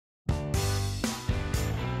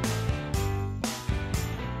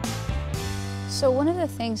So one of the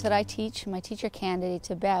things that I teach my teacher candidates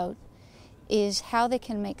about is how they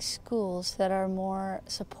can make schools that are more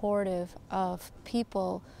supportive of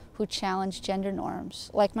people who challenge gender norms,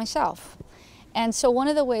 like myself. And so one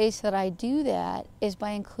of the ways that I do that is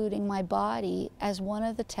by including my body as one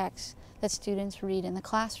of the texts that students read in the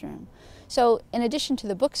classroom. So in addition to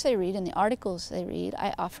the books they read and the articles they read,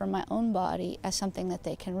 I offer my own body as something that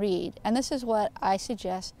they can read. And this is what I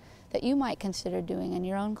suggest that you might consider doing in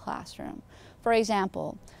your own classroom. For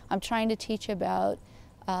example, I'm trying to teach about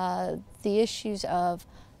the issues of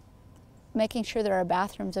making sure there are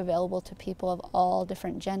bathrooms available to people of all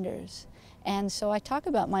different genders. And so I talk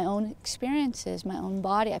about my own experiences, my own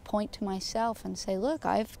body. I point to myself and say, look,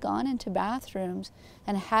 I've gone into bathrooms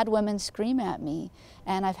and had women scream at me,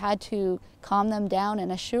 and I've had to calm them down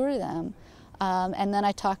and assure them. And then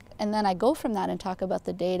I go from that and talk about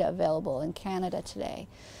the data available in Canada today.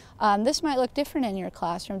 This might look different in your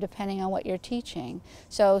classroom depending on what you're teaching.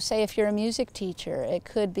 So say if you're a music teacher, it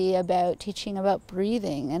could be about teaching about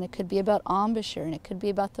breathing, and it could be about embouchure, and it could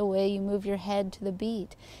be about the way you move your head to the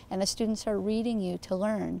beat, and the students are reading you to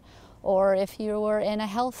learn. Or if you were in a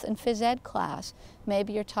health and phys ed class,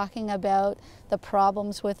 maybe you're talking about the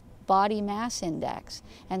problems with body mass index,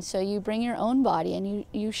 and so you bring your own body and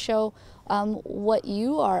you show what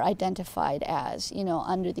you are identified as,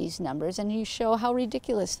 under these numbers, and you show how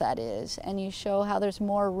ridiculous that is, and you show how there's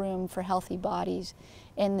more room for healthy bodies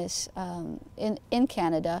in this in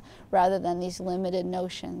Canada rather than these limited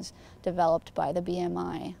notions developed by the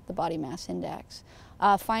BMI, the body mass index.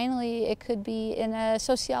 Finally, it could be in a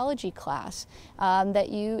sociology class that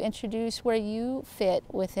you introduce where you fit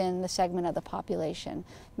within the segment of the population.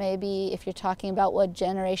 Maybe if you're talking about what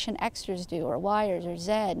Generation Xers do, or Yers, or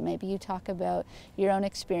Z, maybe you talk about your own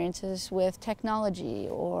experiences with technology,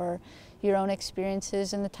 or your own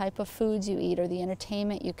experiences in the type of foods you eat or the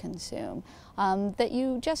entertainment you consume. That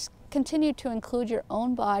you just continue to include your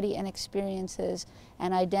own body and experiences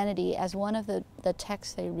and identity as one of the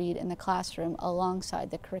texts they read in the classroom alongside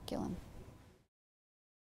the curriculum.